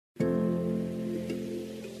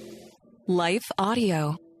Life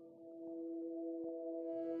Audio.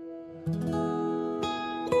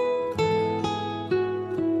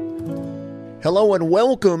 Hello and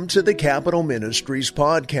welcome to the Capital Ministries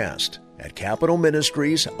podcast. At Capital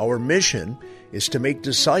Ministries, our mission is to make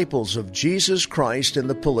disciples of Jesus Christ in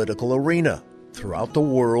the political arena throughout the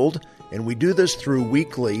world, and we do this through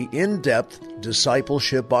weekly, in-depth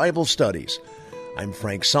discipleship Bible studies. I'm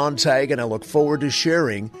Frank Sontag, and I look forward to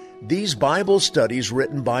sharing these Bible studies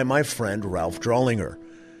written by my friend Ralph Drollinger.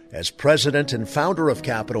 As president and founder of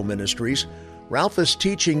Capital Ministries, Ralph is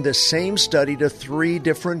teaching the same study to 3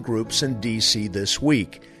 different groups in D.C. this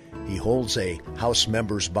week. He holds a House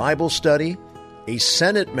Members Bible Study, a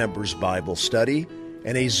Senate Members Bible Study,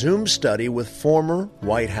 and a Zoom study with former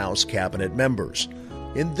White House cabinet members.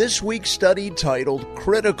 In this week's study titled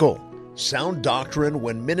Critical: Sound Doctrine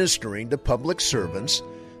When Ministering to Public Servants,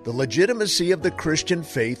 the legitimacy of the Christian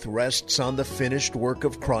faith rests on the finished work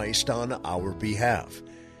of Christ on our behalf.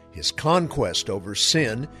 His conquest over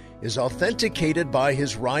sin is authenticated by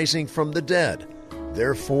his rising from the dead.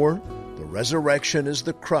 Therefore, the resurrection is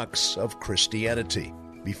the crux of Christianity.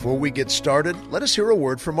 Before we get started, let us hear a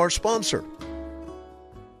word from our sponsor.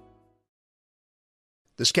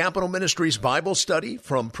 This Capital Ministries Bible study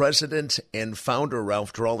from President and founder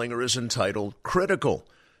Ralph Drollinger is entitled Critical: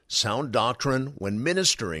 Sound Doctrine When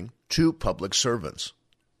Ministering to Public Servants.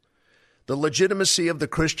 The legitimacy of the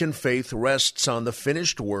Christian faith rests on the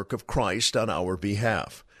finished work of Christ on our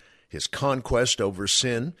behalf. His conquest over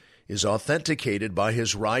sin is authenticated by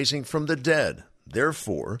his rising from the dead.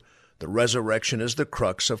 Therefore, the resurrection is the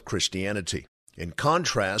crux of Christianity. In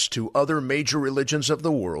contrast to other major religions of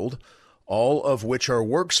the world, all of which are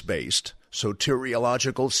works-based,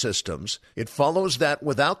 soteriological systems, it follows that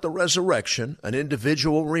without the resurrection, an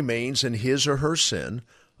individual remains in his or her sin,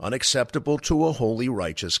 unacceptable to a holy,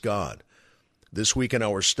 righteous God. This week in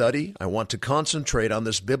our study, I want to concentrate on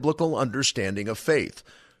this biblical understanding of faith,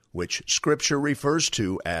 which Scripture refers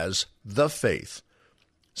to as the faith.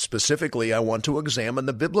 Specifically, I want to examine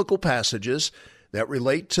the biblical passages that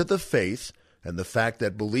relate to the faith and the fact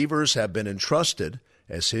that believers have been entrusted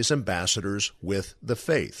as his ambassadors with the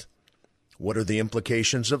faith. What are the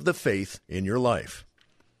implications of the faith in your life?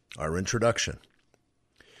 Our introduction.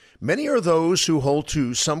 Many are those who hold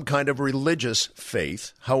to some kind of religious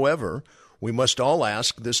faith. However, we must all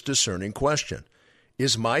ask this discerning question: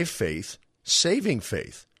 is my faith saving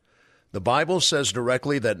faith? The Bible says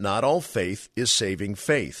directly that not all faith is saving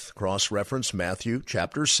faith. Cross-reference Matthew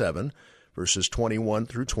chapter 7, verses 21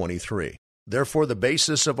 through 23. Therefore, the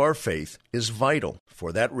basis of our faith is vital.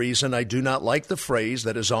 For that reason, I do not like the phrase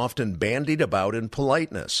that is often bandied about in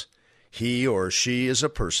politeness: he or she is a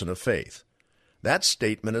person of faith. That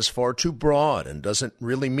statement is far too broad and doesn't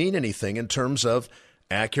really mean anything in terms of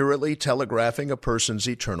accurately telegraphing a person's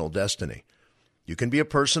eternal destiny. You can be a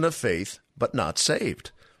person of faith, but not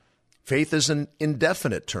saved. Faith is an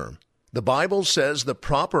indefinite term. The Bible says the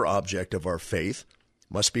proper object of our faith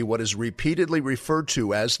must be what is repeatedly referred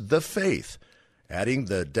to as the faith, adding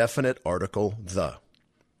the definite article the.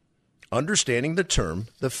 Understanding the term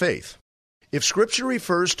the faith. If Scripture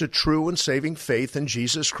refers to true and saving faith in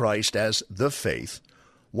Jesus Christ as the faith,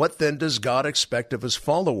 what then does God expect of his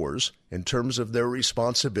followers in terms of their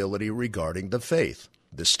responsibility regarding the faith?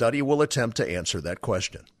 This study will attempt to answer that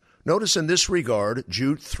question. Notice in this regard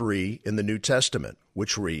Jude 3 in the New Testament,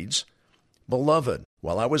 which reads, "Beloved,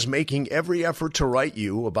 while I was making every effort to write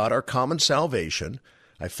you about our common salvation,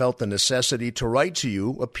 I felt the necessity to write to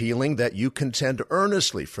you, appealing that you contend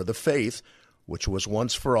earnestly for the faith which was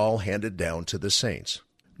once for all handed down to the saints."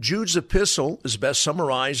 Jude's epistle is best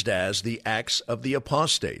summarized as the Acts of the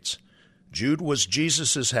Apostates. Jude was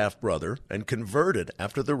Jesus' half-brother and converted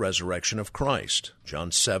after the resurrection of Christ,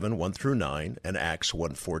 John 7, 1 through 9, and Acts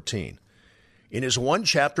 1:14. In his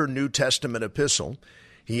one-chapter New Testament epistle,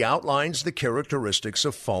 he outlines the characteristics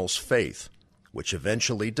of false faith, which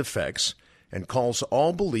eventually defects, and calls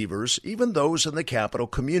all believers, even those in the capital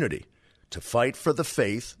community, to fight for the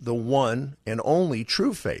faith, the one and only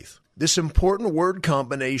true faith. This important word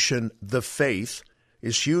combination, the faith,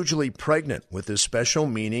 is hugely pregnant with this special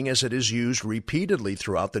meaning as it is used repeatedly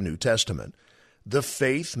throughout the New Testament. The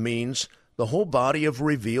faith means the whole body of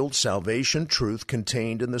revealed salvation truth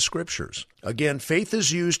contained in the Scriptures. Again, faith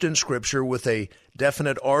is used in Scripture with a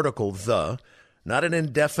definite article, the, not an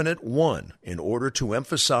indefinite one, in order to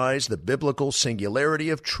emphasize the biblical singularity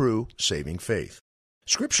of true saving faith.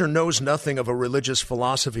 Scripture knows nothing of a religious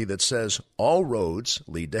philosophy that says all roads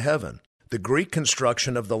lead to heaven. The Greek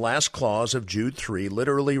construction of the last clause of Jude 3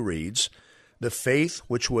 literally reads, "The faith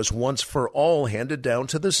which was once for all handed down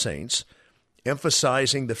to the saints,"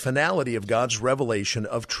 emphasizing the finality of God's revelation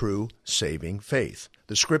of true saving faith.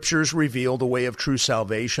 The Scriptures reveal the way of true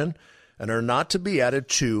salvation and are not to be added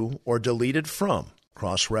to or deleted from.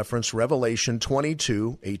 Cross-reference Revelation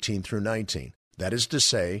 22, 18 through 19. That is to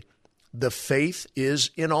say, the faith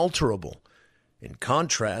is inalterable. In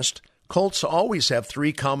contrast, cults always have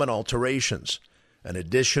three common alterations: an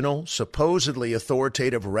additional, supposedly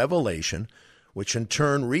authoritative revelation, which in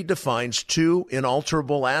turn redefines two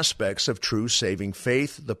inalterable aspects of true saving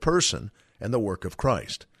faith, the person and the work of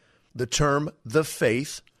Christ. The term "the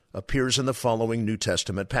faith" appears in the following New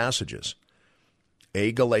Testament passages.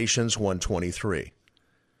 A. Galatians 1:23.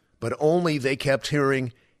 But only they kept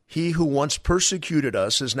hearing, "He who once persecuted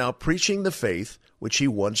us is now preaching the faith which he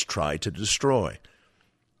once tried to destroy."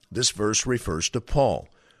 This verse refers to Paul,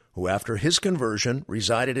 who after his conversion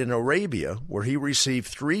resided in Arabia, where he received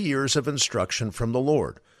 3 years of instruction from the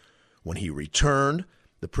Lord. When he returned,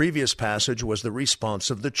 the previous passage was the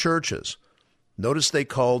response of the churches. Notice they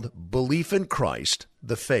called belief in Christ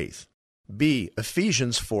the faith. B.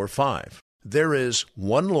 Ephesians 4:5. There is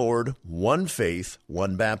one Lord, one faith,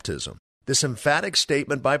 one baptism. This emphatic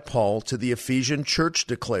statement by Paul to the Ephesian church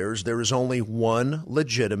declares there is only one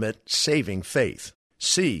legitimate saving faith.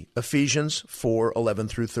 See Ephesians 4:11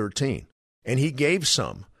 through 13. And he gave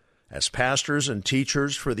some as pastors and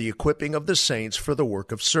teachers for the equipping of the saints for the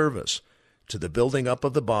work of service, to the building up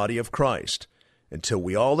of the body of Christ, until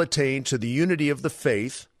we all attain to the unity of the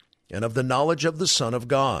faith and of the knowledge of the Son of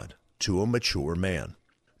God, to a mature man.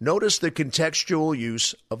 Notice the contextual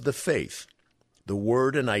use of the faith. The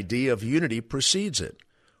word and idea of unity precedes it.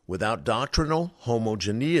 Without doctrinal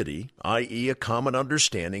homogeneity, i.e., a common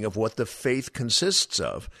understanding of what the faith consists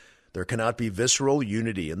of, there cannot be visceral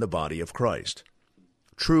unity in the body of Christ.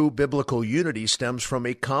 True biblical unity stems from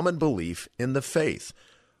a common belief in the faith,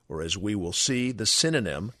 or as we will see, the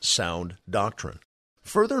synonym sound doctrine.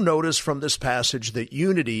 Further notice from this passage that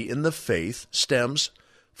unity in the faith stems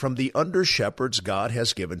from the under-shepherds God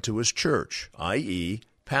has given to his church, i.e.,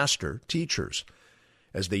 pastor, teachers.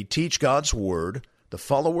 As they teach God's word, the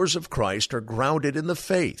followers of Christ are grounded in the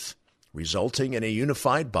faith, resulting in a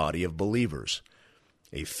unified body of believers.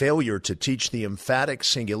 A failure to teach the emphatic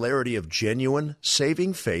singularity of genuine,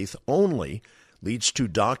 saving faith only leads to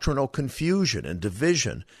doctrinal confusion and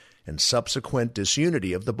division and subsequent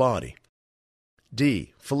disunity of the body.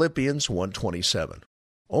 D. Philippians 1:27.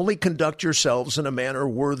 Only conduct yourselves in a manner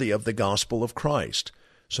worthy of the gospel of Christ,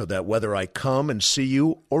 so that whether I come and see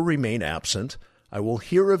you or remain absent, I will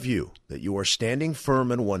hear of you that you are standing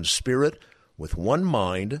firm in one spirit, with one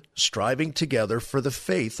mind, striving together for the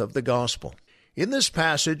faith of the gospel. In this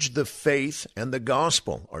passage, the faith and the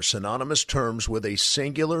gospel are synonymous terms with a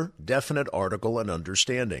singular, definite article and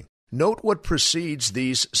understanding. Note what precedes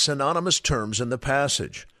these synonymous terms in the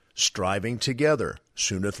passage. Striving together,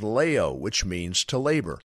 sunathleo, which means to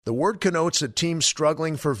labor. The word connotes a team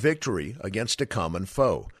struggling for victory against a common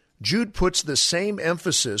foe. Jude puts the same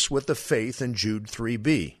emphasis with the faith in Jude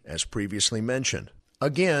 3b, as previously mentioned.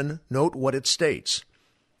 Again, note what it states.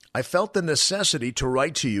 I felt the necessity to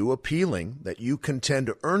write to you appealing that you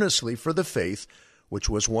contend earnestly for the faith which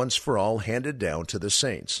was once for all handed down to the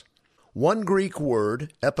saints. One Greek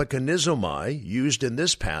word, epikonizomai, used in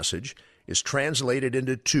this passage, is translated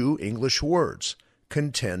into two English words,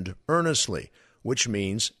 contend earnestly, which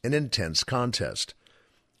means an intense contest.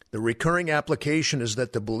 The recurring application is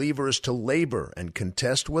that the believer is to labor and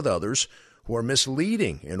contest with others who are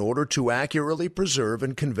misleading in order to accurately preserve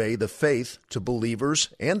and convey the faith to believers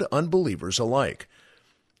and unbelievers alike.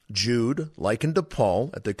 Jude, likened to Paul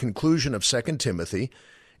at the conclusion of 2 Timothy,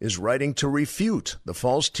 is writing to refute the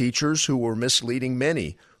false teachers who were misleading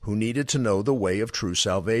many who needed to know the way of true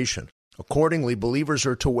salvation. Accordingly, believers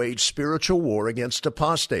are to wage spiritual war against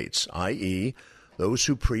apostates, i.e., those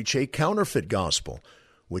who preach a counterfeit gospel,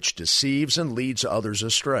 which deceives and leads others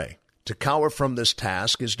astray. To cower from this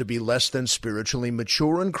task is to be less than spiritually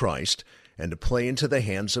mature in Christ and to play into the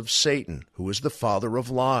hands of Satan, who is the father of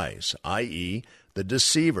lies, i.e., the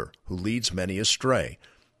deceiver who leads many astray.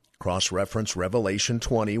 Cross-reference Revelation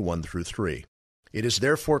 20, 1 through 3. It is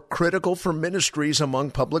therefore critical for ministries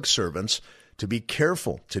among public servants to be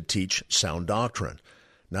careful to teach sound doctrine.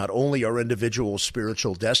 Not only are individual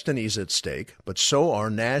spiritual destinies at stake, but so are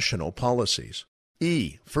national policies.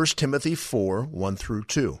 E. 1 Timothy 4, 1 through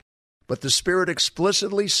 2. But the Spirit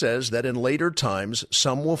explicitly says that in later times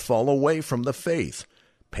some will fall away from the faith,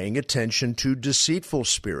 paying attention to deceitful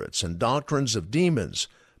spirits and doctrines of demons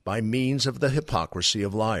by means of the hypocrisy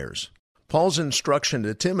of liars. Paul's instruction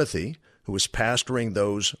to Timothy, who is pastoring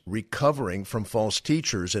those recovering from false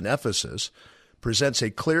teachers in Ephesus, presents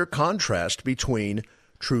a clear contrast between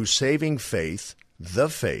true saving faith, the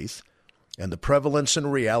faith, and the prevalence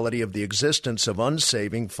and reality of the existence of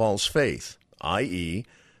unsaving false faith, i.e.,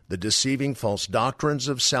 the deceiving false doctrines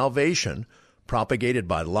of salvation propagated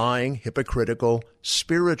by lying, hypocritical,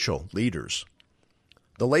 spiritual leaders.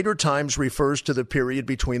 The later times refers to the period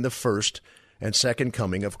between the first and second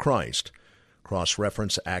coming of Christ.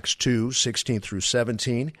 Cross-reference Acts 2, 16 through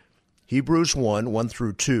 17, Hebrews 1, 1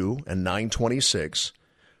 through 2, and 9:26,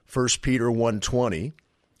 1 Peter 1:20,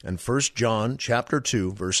 and 1 John chapter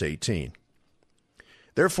 2, verse 18.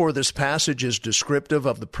 Therefore, this passage is descriptive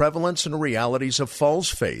of the prevalence and realities of false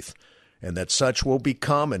faith, and that such will be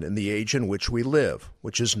common in the age in which we live,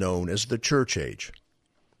 which is known as the church age.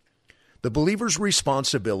 The believer's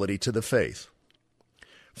responsibility to the faith.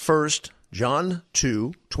 First, John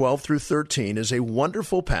 2, 12 through 13 is a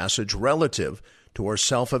wonderful passage relative to our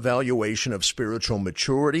self-evaluation of spiritual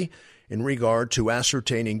maturity in regard to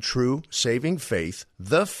ascertaining true saving faith,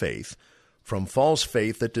 the faith, from false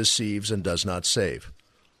faith that deceives and does not save.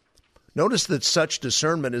 Notice that such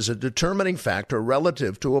discernment is a determining factor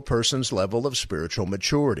relative to a person's level of spiritual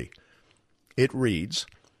maturity. It reads,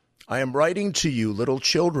 I am writing to you, little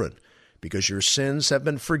children, because your sins have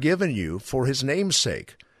been forgiven you for his name's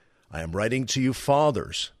sake. I am writing to you,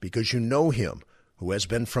 fathers, because you know him who has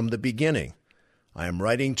been from the beginning. I am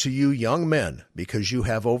writing to you, young men, because you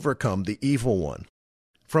have overcome the evil one.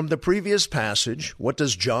 From the previous passage, what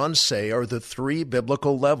does John say are the three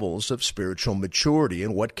biblical levels of spiritual maturity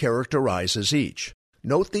and what characterizes each?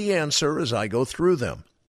 Note the answer as I go through them.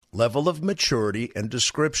 Level of maturity and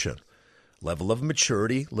description. Level of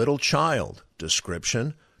maturity, little child.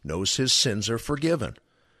 Description, knows his sins are forgiven.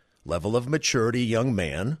 Level of maturity, young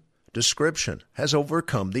man. Description, has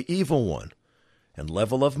overcome the evil one. And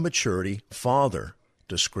level of maturity, father.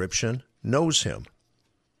 Description, knows him.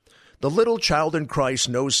 The little child in Christ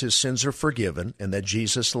knows his sins are forgiven and that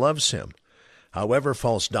Jesus loves him. However,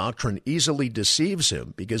 false doctrine easily deceives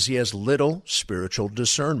him because he has little spiritual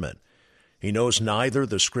discernment. He knows neither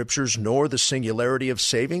the Scriptures nor the singularity of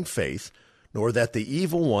saving faith, nor that the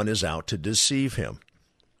evil one is out to deceive him.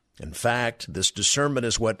 In fact, this discernment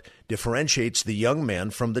is what differentiates the young man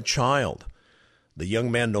from the child. The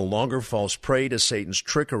young man no longer falls prey to Satan's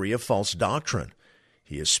trickery of false doctrine.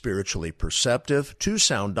 He is spiritually perceptive to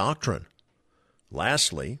sound doctrine.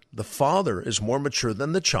 Lastly, the father is more mature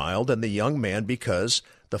than the child and the young man because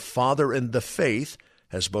the father in the faith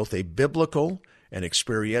has both a biblical and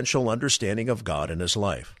experiential understanding of God in his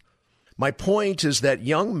life. My point is that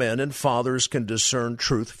young men and fathers can discern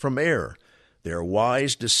truth from error. They are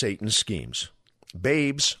wise to Satan's schemes.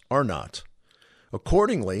 Babes are not.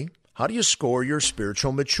 Accordingly, how do you score your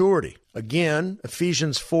spiritual maturity? Again,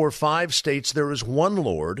 Ephesians 4:5 states there is one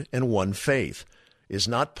Lord and one faith. Is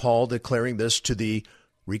not Paul declaring this to the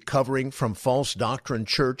recovering from false doctrine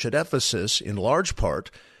church at Ephesus in large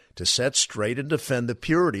part to set straight and defend the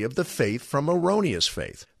purity of the faith from erroneous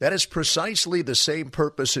faith? That is precisely the same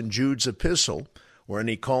purpose in Jude's epistle, wherein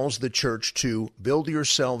he calls the church to build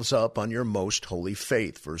yourselves up on your most holy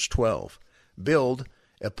faith, verse 12. Build,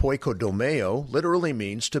 epoikodomeo, literally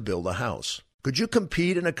means to build a house. Could you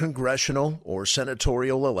compete in a congressional or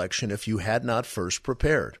senatorial election if you had not first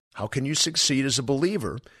prepared? How can you succeed as a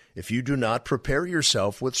believer if you do not prepare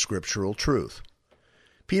yourself with scriptural truth?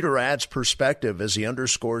 Peter adds perspective as he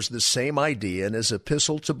underscores the same idea in his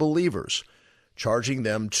epistle to believers, charging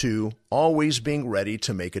them to always being ready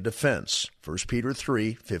to make a defense, 1 Peter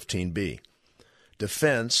 3:15b.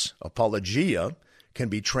 Defense, apologia, can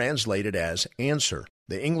be translated as answer.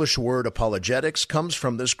 The English word apologetics comes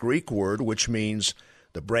from this Greek word, which means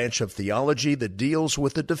the branch of theology that deals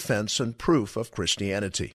with the defense and proof of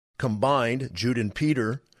Christianity. Combined, Jude and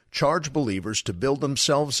Peter charge believers to build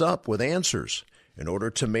themselves up with answers in order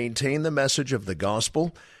to maintain the message of the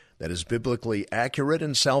gospel that is biblically accurate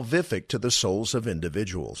and salvific to the souls of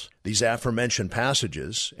individuals. These aforementioned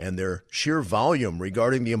passages and their sheer volume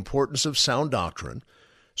regarding the importance of sound doctrine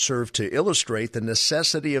serve to illustrate the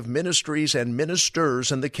necessity of ministries and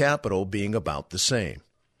ministers in the capital being about the same.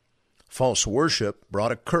 False worship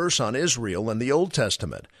brought a curse on Israel in the Old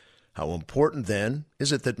Testament. How important, then,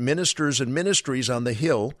 is it that ministers and ministries on the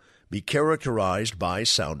hill be characterized by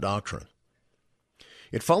sound doctrine?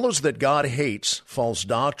 It follows that God hates false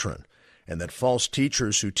doctrine, and that false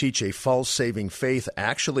teachers who teach a false saving faith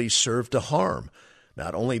actually serve to harm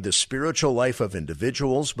not only the spiritual life of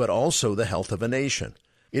individuals, but also the health of a nation.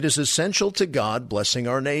 It is essential to God blessing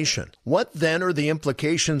our nation. What then are the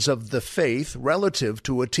implications of the faith relative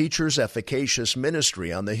to a teacher's efficacious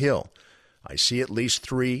ministry on the hill? I see at least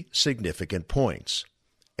three significant points.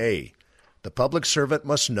 A, the public servant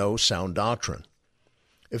must know sound doctrine.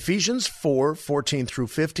 Ephesians 4:14 through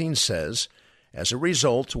 15 says, "As a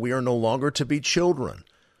result, we are no longer to be children,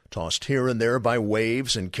 tossed here and there by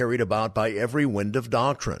waves and carried about by every wind of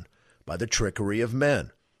doctrine, by the trickery of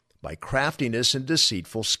men, by craftiness and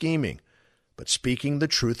deceitful scheming. But speaking the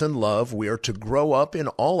truth in love, we are to grow up in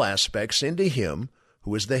all aspects into Him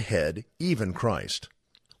who is the head, even Christ."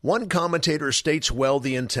 One commentator states well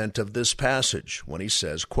the intent of this passage when he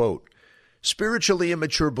says, quote, "Spiritually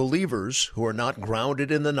immature believers who are not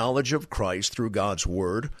grounded in the knowledge of Christ through God's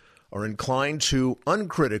Word are inclined to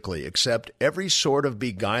uncritically accept every sort of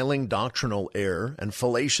beguiling doctrinal error and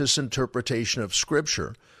fallacious interpretation of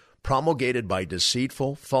Scripture promulgated by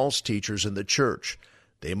deceitful, false teachers in the church.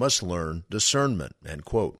 They must learn discernment." End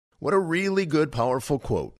quote. What a really good, powerful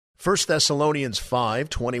quote. 1 Thessalonians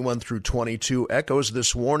 5:21 through 22 echoes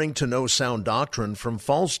this warning to know sound doctrine from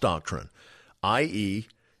false doctrine, i.e.,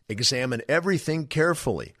 examine everything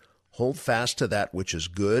carefully, hold fast to that which is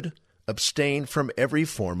good, abstain from every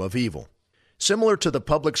form of evil. Similar to the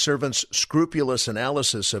public servant's scrupulous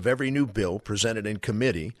analysis of every new bill presented in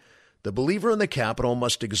committee, the believer in the Capitol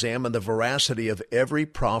must examine the veracity of every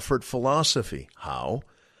proffered philosophy. How?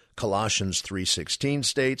 Colossians 3:16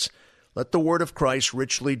 states, "Let the word of Christ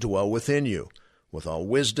richly dwell within you, with all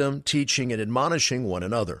wisdom, teaching and admonishing one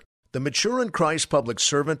another." The mature in Christ public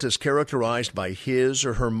servant is characterized by his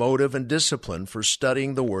or her motive and discipline for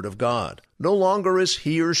studying the Word of God. No longer is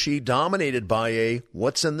he or she dominated by a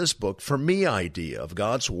 "what's in this book for me" idea of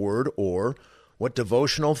God's Word, or "what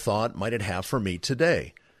devotional thought might it have for me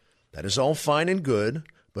today?" That is all fine and good,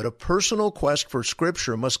 but a personal quest for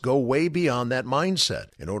Scripture must go way beyond that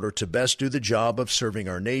mindset. In order to best do the job of serving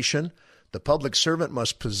our nation, the public servant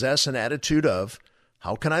must possess an attitude of,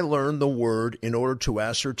 "How can I learn the Word in order to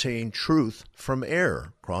ascertain truth from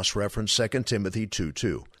error?" Cross-reference 2 Timothy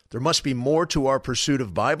 2:2. There must be more to our pursuit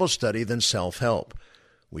of Bible study than self-help.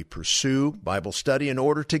 We pursue Bible study in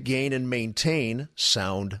order to gain and maintain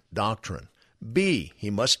sound doctrine. B, he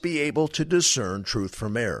must be able to discern truth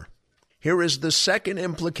from error. Here is the second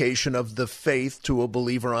implication of the faith to a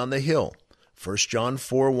believer on the hill. 1 John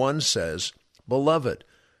 4:1 says, "Beloved,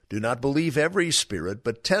 do not believe every spirit,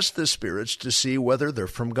 but test the spirits to see whether they're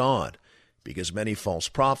from God, because many false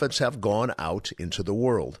prophets have gone out into the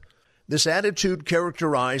world." This attitude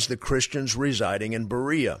characterized the Christians residing in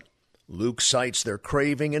Berea. Luke cites their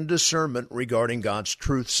craving and discernment regarding God's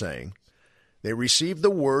truth, saying, "They received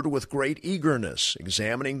the word with great eagerness,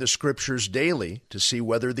 examining the Scriptures daily to see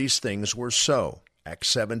whether these things were so." Acts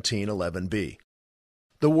 17:11b.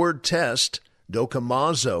 The word test,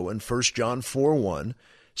 dokamazo, in 1 John 4:1,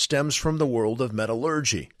 stems from the world of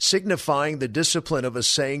metallurgy, signifying the discipline of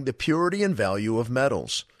assaying the purity and value of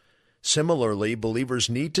metals. Similarly, believers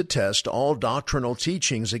need to test all doctrinal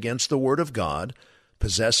teachings against the Word of God,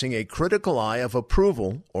 possessing a critical eye of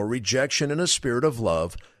approval or rejection in a spirit of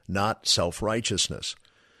love, not self-righteousness.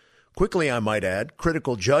 Quickly, I might add,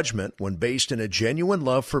 critical judgment, when based in a genuine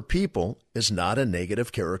love for people, is not a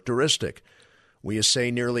negative characteristic. We assay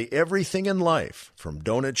nearly everything in life, from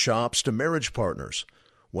donut shops to marriage partners.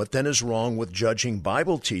 What then is wrong with judging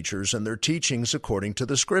Bible teachers and their teachings according to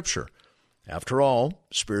the Scripture? After all,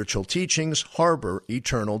 spiritual teachings harbor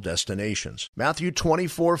eternal destinations. Matthew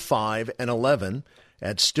 24:5 and 11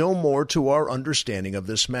 add still more to our understanding of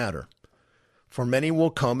this matter. "For many will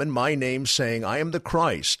come in my name, saying, 'I am the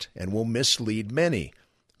Christ,' and will mislead many.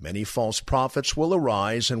 Many false prophets will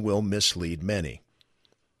arise and will mislead many."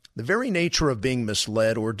 The very nature of being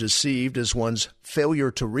misled or deceived is one's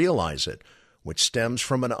failure to realize it, which stems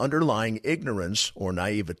from an underlying ignorance or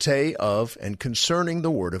naivete of and concerning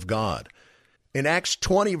the Word of God. In Acts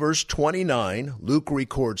 20, verse 29, Luke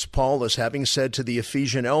records Paul as having said to the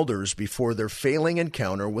Ephesian elders before their failing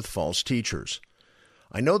encounter with false teachers,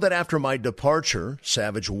 "I know that after my departure,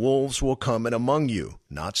 savage wolves will come in among you,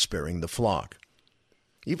 not sparing the flock."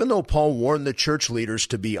 Even though Paul warned the church leaders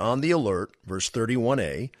to be on the alert, verse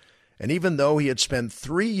 31a, and even though he had spent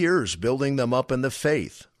 3 years building them up in the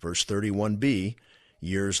faith, verse 31b,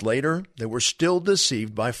 years later, they were still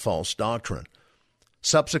deceived by false doctrine.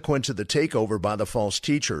 Subsequent to the takeover by the false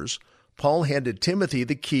teachers, Paul handed Timothy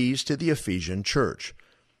the keys to the Ephesian church.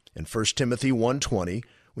 In 1 Timothy 1:20,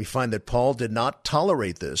 we find that Paul did not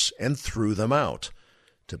tolerate this and threw them out.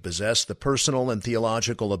 To possess the personal and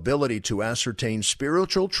theological ability to ascertain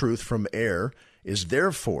spiritual truth from error is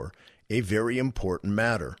therefore a very important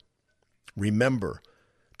matter. Remember,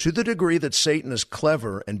 to the degree that Satan is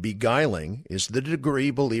clever and beguiling is the degree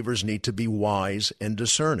believers need to be wise and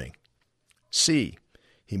discerning. C,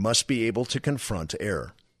 he must be able to confront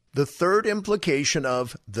error. The third implication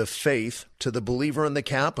of the faith to the believer in the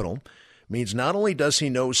capital means not only does he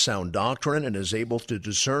know sound doctrine and is able to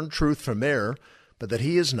discern truth from error, but that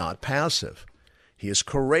he is not passive. He is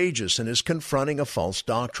courageous and is confronting a false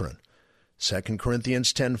doctrine. 2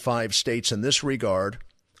 Corinthians 10:5 states in this regard,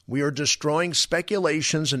 "We are destroying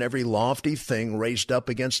speculations and every lofty thing raised up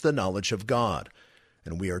against the knowledge of God,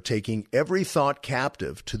 and we are taking every thought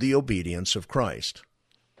captive to the obedience of Christ."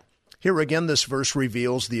 Here again, this verse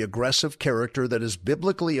reveals the aggressive character that is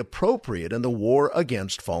biblically appropriate in the war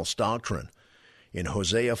against false doctrine. In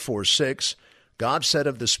Hosea 4:6, God said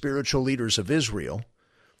of the spiritual leaders of Israel,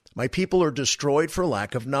 "My people are destroyed for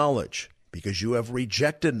lack of knowledge. Because you have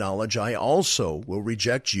rejected knowledge, I also will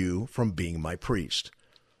reject you from being my priest."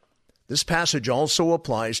 This passage also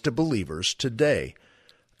applies to believers today.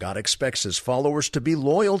 God expects his followers to be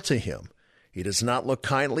loyal to him. He does not look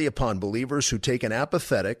kindly upon believers who take an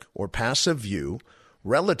apathetic or passive view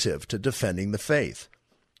relative to defending the faith.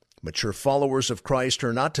 Mature followers of Christ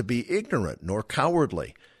are not to be ignorant nor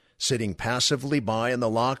cowardly, sitting passively by in the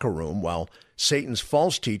locker room while Satan's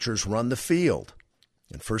false teachers run the field.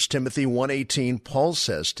 In 1 Timothy 1:18, Paul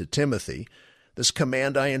says to Timothy, "This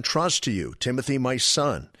command I entrust to you, Timothy my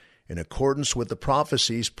son, in accordance with the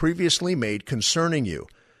prophecies previously made concerning you,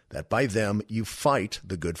 that by them you fight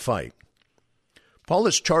the good fight." Paul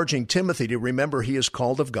is charging Timothy to remember he is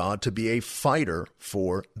called of God to be a fighter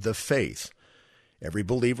for the faith. Every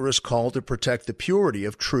believer is called to protect the purity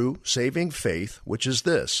of true saving faith, which is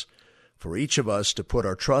this: for each of us to put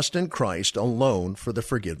our trust in Christ alone for the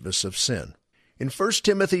forgiveness of sin. In 1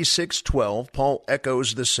 Timothy 6:12, Paul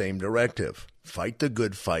echoes the same directive: fight the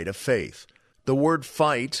good fight of faith. The word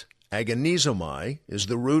fight, agonizomai, is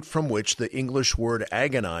the root from which the English word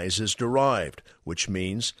agonize is derived, which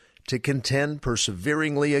means to contend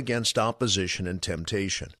perseveringly against opposition and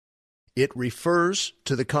temptation. It refers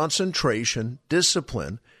to the concentration,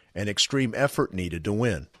 discipline, and extreme effort needed to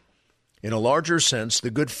win. In a larger sense,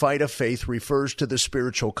 the good fight of faith refers to the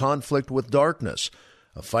spiritual conflict with darkness,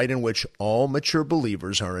 a fight in which all mature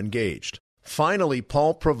believers are engaged. Finally,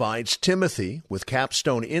 Paul provides Timothy with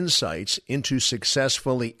capstone insights into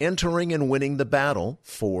successfully entering and winning the battle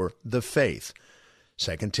for the faith.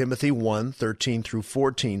 2 Timothy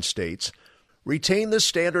 1:13-14 states, "Retain the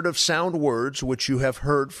standard of sound words which you have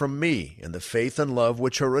heard from me, in the faith and love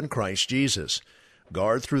which are in Christ Jesus.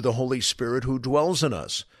 Guard through the Holy Spirit who dwells in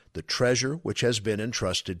us, the treasure which has been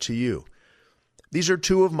entrusted to you." These are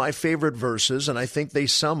two of my favorite verses, and I think they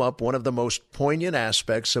sum up one of the most poignant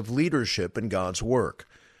aspects of leadership in God's work.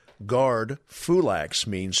 Guard, phulax,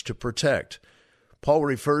 means to protect. Paul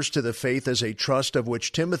refers to the faith as a trust of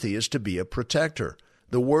which Timothy is to be a protector.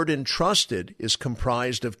 The word entrusted is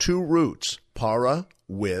comprised of two roots, para,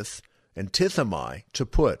 with, and tithemi, to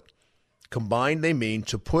put. Combined, they mean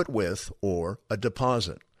to put with or a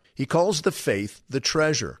deposit. He calls the faith the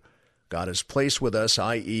treasure. God has placed with us,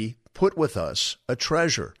 i.e., put with us, a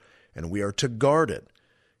treasure, and we are to guard it.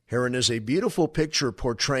 Herein is a beautiful picture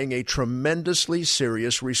portraying a tremendously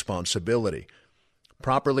serious responsibility.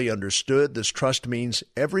 Properly understood, this trust means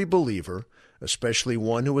every believer, especially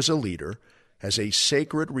one who is a leader, has a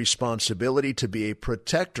sacred responsibility to be a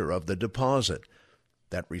protector of the deposit.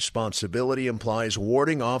 That responsibility implies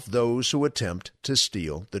warding off those who attempt to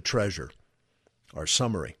steal the treasure. Our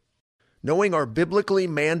summary. Knowing our biblically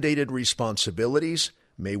mandated responsibilities,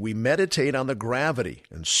 may we meditate on the gravity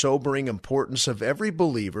and sobering importance of every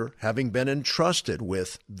believer having been entrusted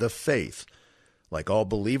with the faith. Like all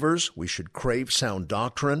believers, we should crave sound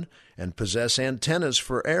doctrine and possess antennas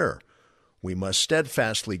for error. We must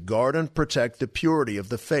steadfastly guard and protect the purity of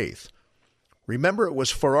the faith. Remember, it was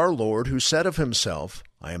for our Lord who said of himself,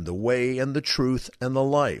 "I am the way and the truth and the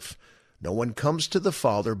life. No one comes to the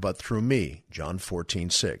Father but through me." John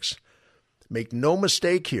 14:6. Make no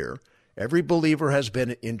mistake here, every believer has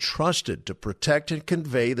been entrusted to protect and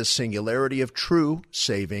convey the singularity of true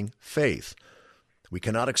saving faith. We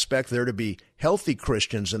cannot expect there to be healthy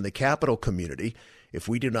Christians in the capital community if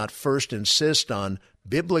we do not first insist on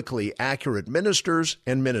biblically accurate ministers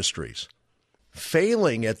and ministries.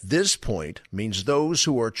 Failing at this point means those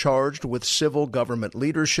who are charged with civil government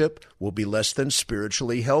leadership will be less than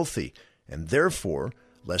spiritually healthy and therefore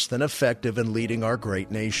less than effective in leading our great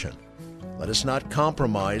nation. Let us not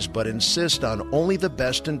compromise, but insist on only the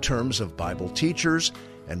best in terms of Bible teachers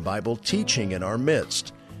and Bible teaching in our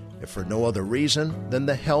midst, if for no other reason than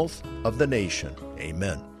the health of the nation.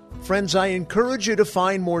 Amen. Friends, I encourage you to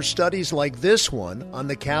find more studies like this one on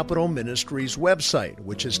the Capitol Ministries website,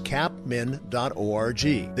 which is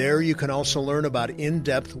capmin.org. There you can also learn about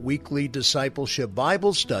in-depth weekly discipleship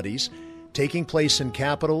Bible studies taking place in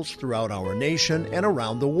capitals throughout our nation and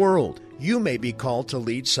around the world. You may be called to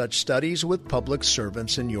lead such studies with public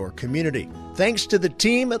servants in your community. Thanks to the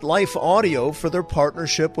team at Life Audio for their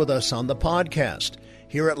partnership with us on the podcast.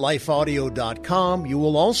 Here at lifeaudio.com, you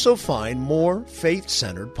will also find more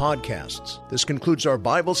faith-centered podcasts. This concludes our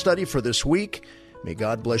Bible study for this week. May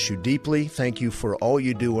God bless you deeply. Thank you for all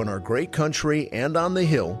you do in our great country and on the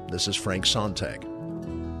Hill. This is Frank Sontag.